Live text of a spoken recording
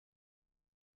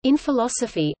In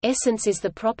philosophy, essence is the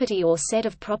property or set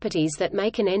of properties that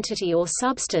make an entity or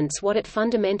substance what it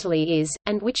fundamentally is,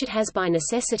 and which it has by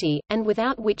necessity, and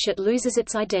without which it loses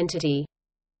its identity.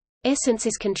 Essence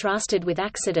is contrasted with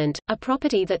accident, a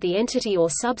property that the entity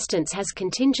or substance has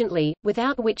contingently,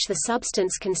 without which the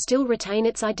substance can still retain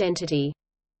its identity.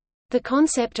 The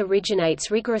concept originates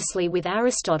rigorously with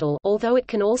Aristotle, although it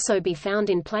can also be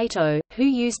found in Plato, who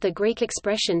used the Greek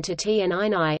expression to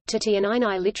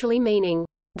literally meaning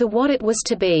the what it was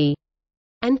to be,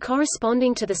 and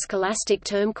corresponding to the scholastic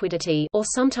term quiddity, or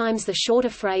sometimes the shorter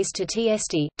phrase to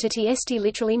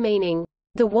literally meaning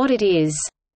the what it is,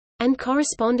 and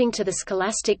corresponding to the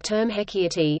scholastic term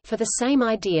hekiati for the same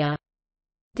idea.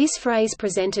 This phrase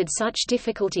presented such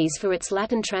difficulties for its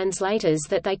Latin translators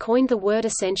that they coined the word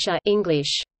essentia,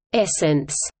 English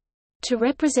essence, to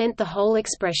represent the whole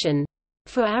expression.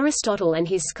 For Aristotle and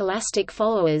his scholastic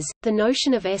followers, the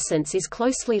notion of essence is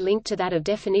closely linked to that of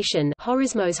definition,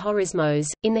 horismos.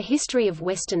 In the history of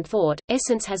Western thought,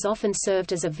 essence has often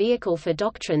served as a vehicle for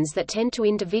doctrines that tend to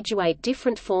individuate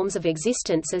different forms of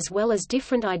existence as well as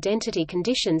different identity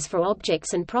conditions for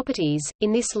objects and properties.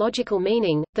 In this logical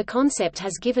meaning, the concept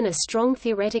has given a strong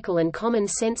theoretical and common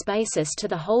sense basis to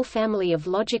the whole family of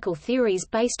logical theories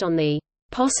based on the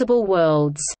possible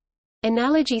worlds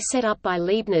analogy set up by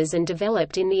Leibniz and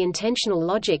developed in the intentional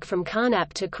logic from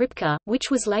Carnap to Kripke, which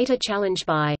was later challenged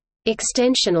by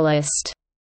existentialist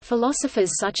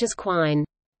philosophers such as Quine.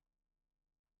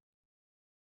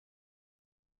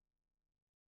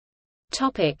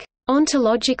 Topic: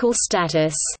 Ontological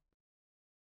status.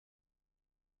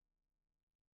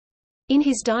 In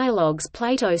his dialogues,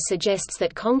 Plato suggests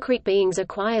that concrete beings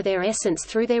acquire their essence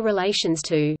through their relations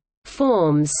to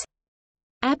forms,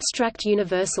 abstract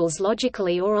universals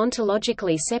logically or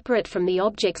ontologically separate from the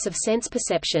objects of sense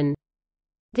perception.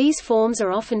 These forms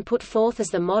are often put forth as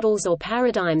the models or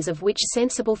paradigms of which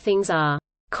sensible things are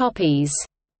copies.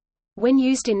 When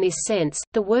used in this sense,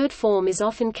 the word form is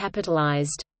often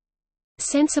capitalized.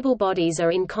 Sensible bodies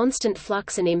are in constant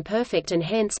flux and imperfect and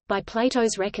hence, by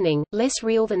Plato's reckoning, less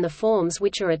real than the forms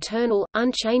which are eternal,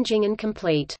 unchanging and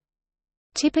complete.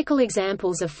 Typical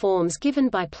examples of forms given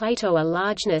by Plato are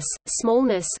largeness,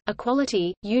 smallness,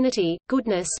 equality, unity,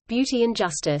 goodness, beauty and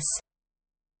justice.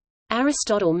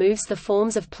 Aristotle moves the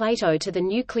forms of Plato to the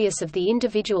nucleus of the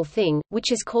individual thing, which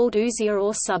is called ousia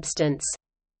or substance.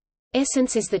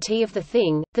 Essence is the T of the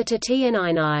thing, the T.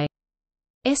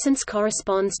 Essence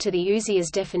corresponds to the ousia's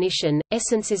definition.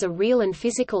 Essence is a real and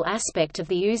physical aspect of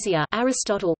the ousia.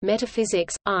 Aristotle,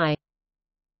 Metaphysics, I.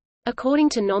 According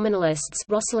to nominalists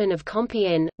Roscelin of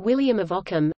Compiègne, William of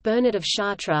Ockham, Bernard of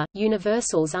Chartres,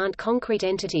 universals aren't concrete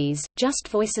entities, just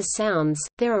voices sounds,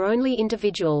 there are only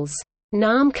individuals.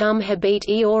 Nam cum habet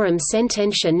eorum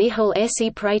sententia nihil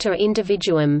esse praeter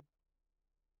individuum.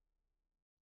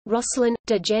 Roscelin,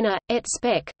 De Gena, et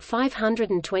Spec,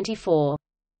 524.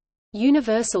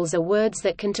 Universals are words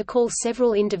that can to call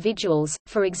several individuals,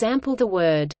 for example the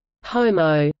word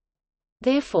homo.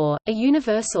 Therefore, a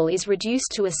universal is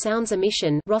reduced to a sounds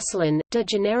emission. Roscelin, De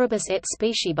generibus et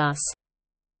speciebus.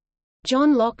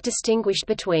 John Locke distinguished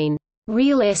between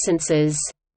real essences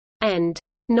and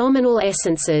nominal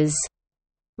essences.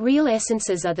 Real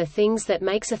essences are the things that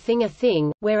makes a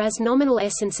thing, whereas nominal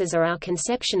essences are our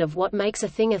conception of what makes a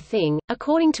thing.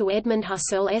 According to Edmund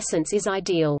Husserl, essence is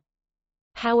ideal.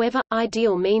 However,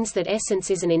 ideal means that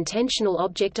essence is an intentional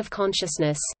object of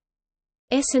consciousness.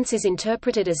 Essence is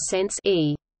interpreted as sense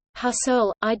e.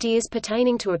 Husserl, Ideas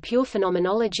Pertaining to a Pure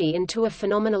Phenomenology and to a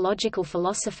Phenomenological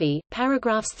Philosophy,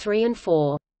 paragraphs 3 and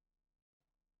 4.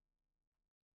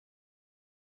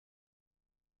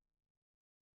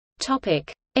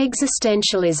 Topic: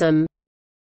 Existentialism.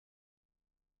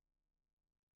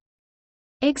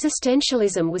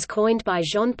 Existentialism was coined by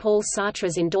Jean-Paul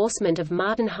Sartre's endorsement of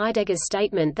Martin Heidegger's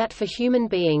statement that for human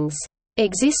beings,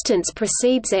 existence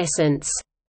precedes essence.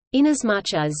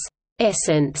 Inasmuch as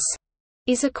essence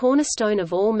is a cornerstone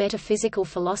of all metaphysical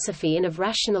philosophy and of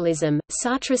rationalism,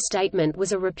 Sartre's statement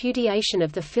was a repudiation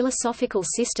of the philosophical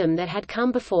system that had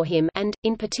come before him and,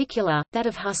 in particular, that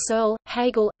of Husserl,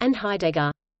 Hegel, and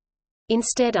Heidegger.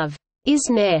 Instead of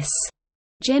isness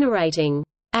generating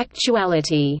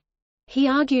actuality, he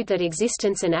argued that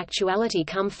existence and actuality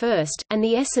come first, and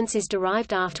the essence is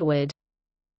derived afterward.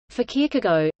 For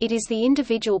Kierkegaard, it is the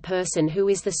individual person who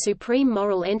is the supreme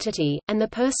moral entity, and the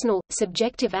personal,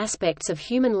 subjective aspects of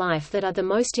human life that are the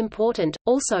most important.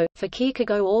 Also, for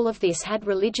Kierkegaard all of this had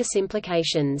religious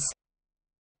implications.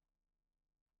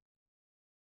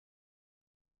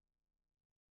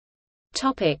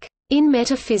 In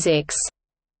metaphysics,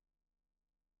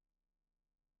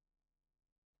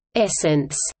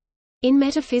 essence in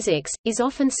metaphysics, is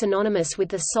often synonymous with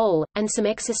the soul, and some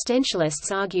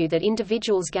existentialists argue that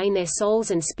individuals gain their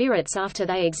souls and spirits after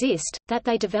they exist, that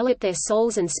they develop their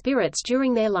souls and spirits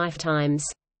during their lifetimes.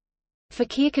 For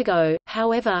Kierkegaard,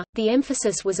 however, the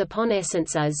emphasis was upon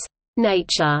essence as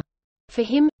nature. For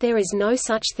him, there is no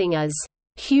such thing as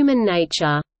human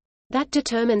nature that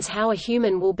determines how a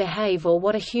human will behave or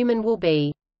what a human will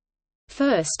be.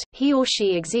 First, he or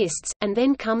she exists, and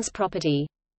then comes property.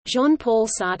 Jean-Paul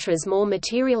Sartre's more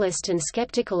materialist and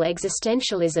skeptical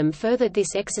existentialism furthered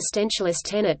this existentialist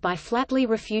tenet by flatly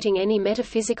refuting any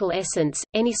metaphysical essence,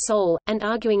 any soul, and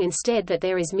arguing instead that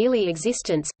there is merely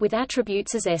existence, with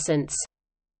attributes as essence.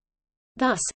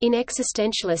 Thus, in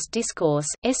existentialist discourse,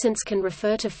 essence can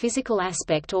refer to physical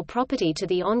aspect or property to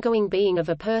the ongoing being of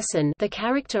a person, the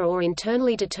character or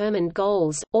internally determined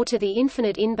goals, or to the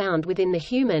infinite inbound within the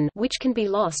human, which can be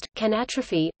lost, can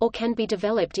atrophy, or can be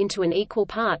developed into an equal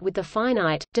part with the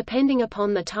finite, depending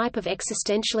upon the type of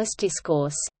existentialist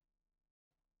discourse.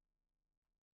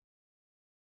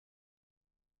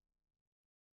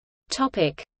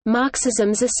 Topic: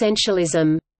 Marxism's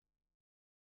essentialism.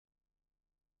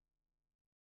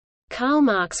 Karl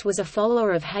Marx was a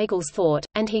follower of Hegel's thought,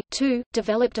 and he, too,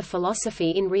 developed a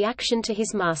philosophy in reaction to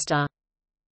his master.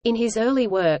 In his early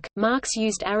work, Marx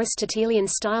used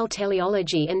Aristotelian-style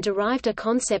teleology and derived a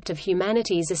concept of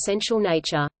humanity's essential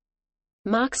nature.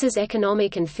 Marx's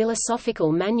economic and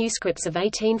philosophical manuscripts of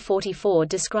 1844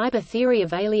 describe a theory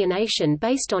of alienation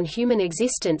based on human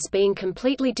existence being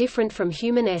completely different from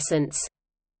human essence.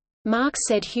 Marx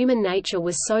said human nature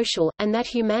was social, and that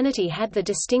humanity had the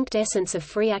distinct essence of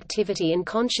free activity and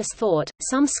conscious thought.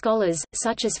 Some scholars,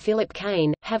 such as Philip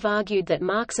Kane, have argued that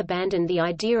Marx abandoned the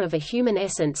idea of a human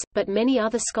essence, but many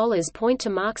other scholars point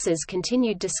to Marx's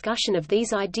continued discussion of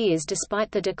these ideas despite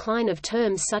the decline of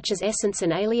terms such as essence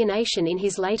and alienation in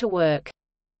his later work.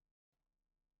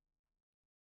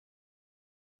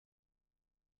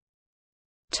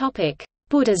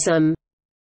 Buddhism.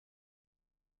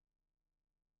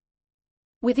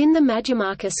 Within the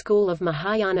Madhyamaka school of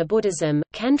Mahayana Buddhism,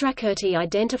 Candrakirti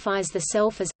identifies the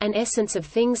self as an essence of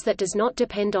things that does not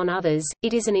depend on others,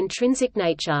 it is an intrinsic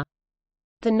nature.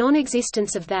 The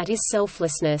non-existence of that is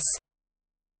selflessness.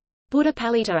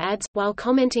 Buddhapalita adds, while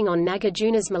commenting on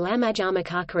Nagarjuna's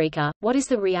Malamajjhamakarika, what is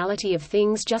the reality of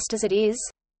things just as it is?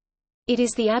 It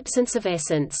is the absence of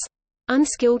essence.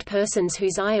 Unskilled persons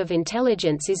whose eye of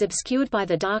intelligence is obscured by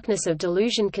the darkness of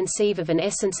delusion conceive of an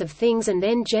essence of things and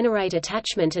then generate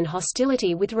attachment and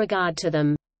hostility with regard to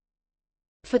them.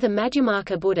 For the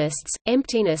Madhyamaka Buddhists,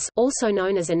 emptiness, also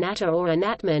known as anatta or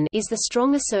anatman, is the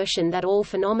strong assertion that all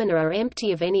phenomena are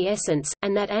empty of any essence,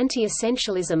 and that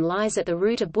anti-essentialism lies at the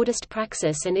root of Buddhist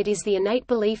praxis, and it is the innate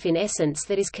belief in essence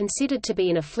that is considered to be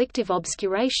an afflictive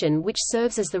obscuration which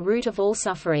serves as the root of all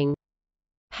suffering.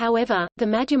 However, the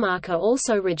Madhyamaka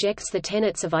also rejects the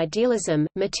tenets of idealism,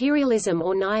 materialism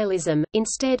or nihilism.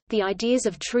 Instead, the ideas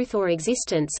of truth or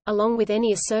existence, along with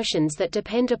any assertions that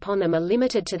depend upon them, are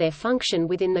limited to their function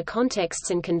within the contexts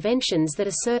and conventions that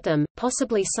assert them,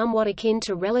 possibly somewhat akin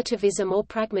to relativism or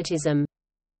pragmatism.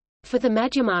 For the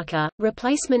Madhyamaka,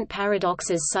 replacement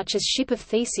paradoxes such as ship of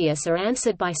Theseus are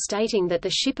answered by stating that the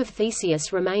ship of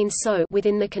Theseus remains so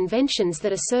within the conventions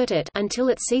that assert it until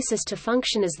it ceases to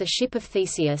function as the ship of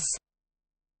Theseus.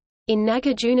 In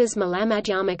Nagarjuna's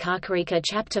Malamajjhamakarika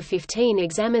chapter 15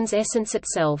 examines essence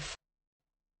itself.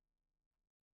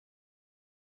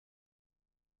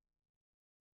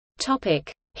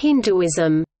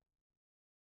 Hinduism.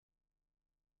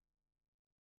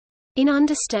 In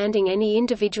understanding any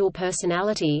individual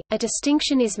personality, a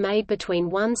distinction is made between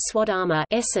one's swadharma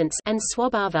essence and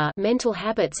swabhava mental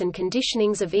habits and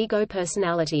conditionings of ego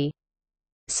personality.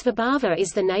 Svabhava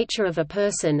is the nature of a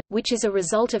person, which is a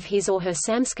result of his or her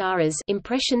samskaras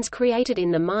impressions created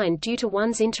in the mind due to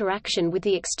one's interaction with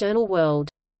the external world.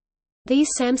 These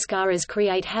samskaras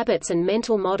create habits and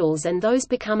mental models, and those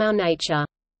become our nature.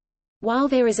 While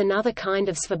there is another kind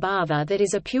of svabhava that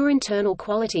is a pure internal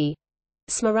quality,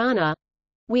 smarana.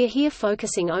 We are here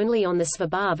focusing only on the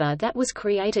svabhava that was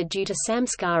created due to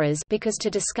samskaras, because to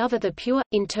discover the pure,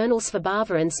 internal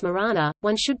svabhava and smarana,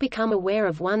 one should become aware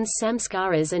of one's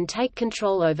samskaras and take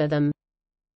control over them.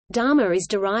 Dharma is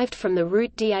derived from the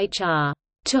root dhr,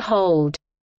 to hold.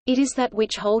 It is that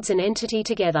which holds an entity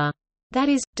together. That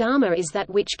is, dharma is that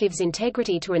which gives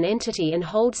integrity to an entity and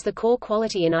holds the core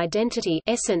quality and identity,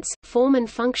 essence, form and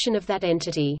function of that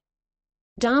entity.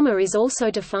 Dharma is also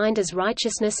defined as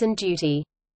righteousness and duty.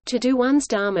 To do one's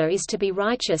dharma is to be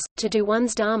righteous, to do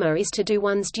one's dharma is to do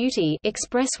one's duty,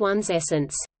 express one's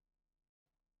essence.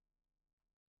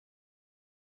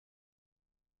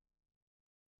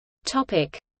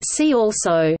 See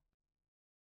also: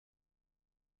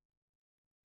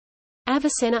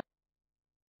 Avicenna,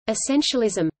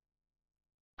 Essentialism,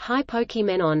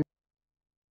 Hypokimenon,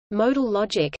 Modal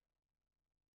logic,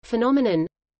 Phenomenon,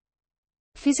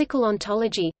 Physical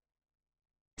ontology,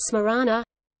 Smarana,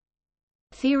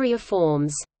 Theory of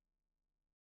forms.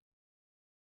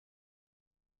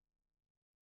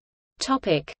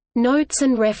 Topic: Notes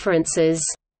and references.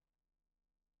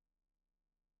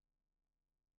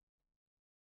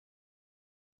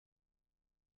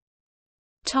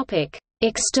 Topic: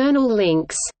 External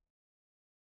links.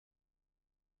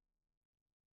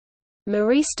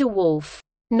 Maurice de Wolfe,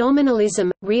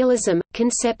 Nominalism, Realism,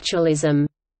 Conceptualism,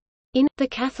 in The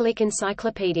Catholic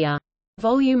Encyclopedia.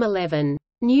 Volume 11.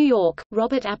 New York,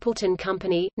 Robert Appleton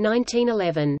Company,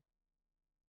 1911.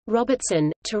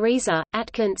 Robertson, Teresa,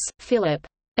 Atkins, Philip.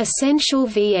 Essential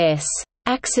vs.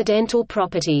 Accidental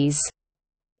properties.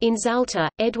 In Zalta,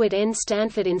 Edward N.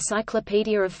 Stanford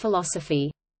Encyclopedia of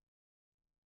Philosophy.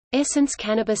 Essence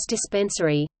Cannabis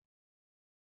Dispensary.